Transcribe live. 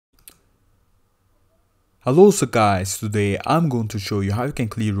Hello, so guys, today I'm going to show you how you can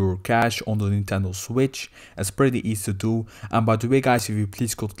clear your cache on the Nintendo Switch. It's pretty easy to do, and by the way guys, if you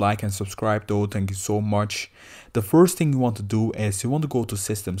please click like and subscribe though, thank you so much. The first thing you want to do is you want to go to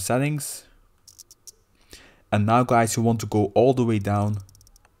System Settings, and now guys you want to go all the way down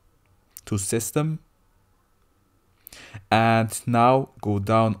to System, and now go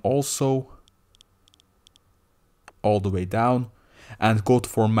down also all the way down and go to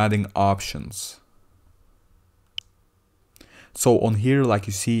Formatting Options. So on here, like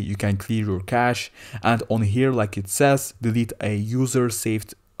you see, you can clear your cache, and on here, like it says, delete a user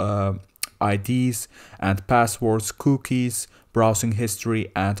saved IDs and passwords, cookies, browsing history,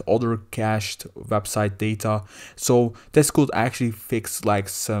 and other cached website data. So this could actually fix like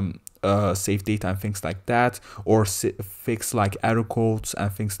some save data and things like that, or fix like error codes and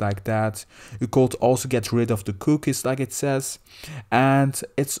things like that. You could also get rid of the cookies like it says, and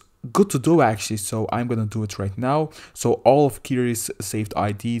it's good to do actually, so I'm gonna do it right now. So all of Kiri's saved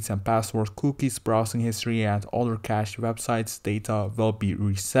IDs and passwords, cookies, browsing history, and other cached websites data will be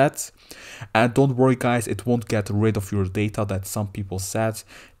reset. And don't worry guys, it won't get rid of your data that some people said.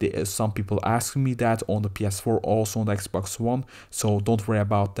 Some people asking me that on the PS4, also on the Xbox One, so don't worry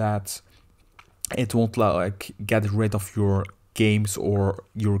about that. It won't like get rid of your games or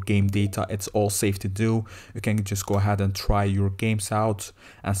your game data. It's all safe to do. You can just go ahead and try your games out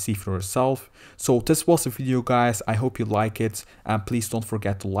and see for yourself. So this was the video guys, I hope you like it, and please don't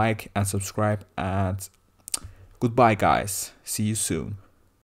forget to like and subscribe, and goodbye guys, see you soon.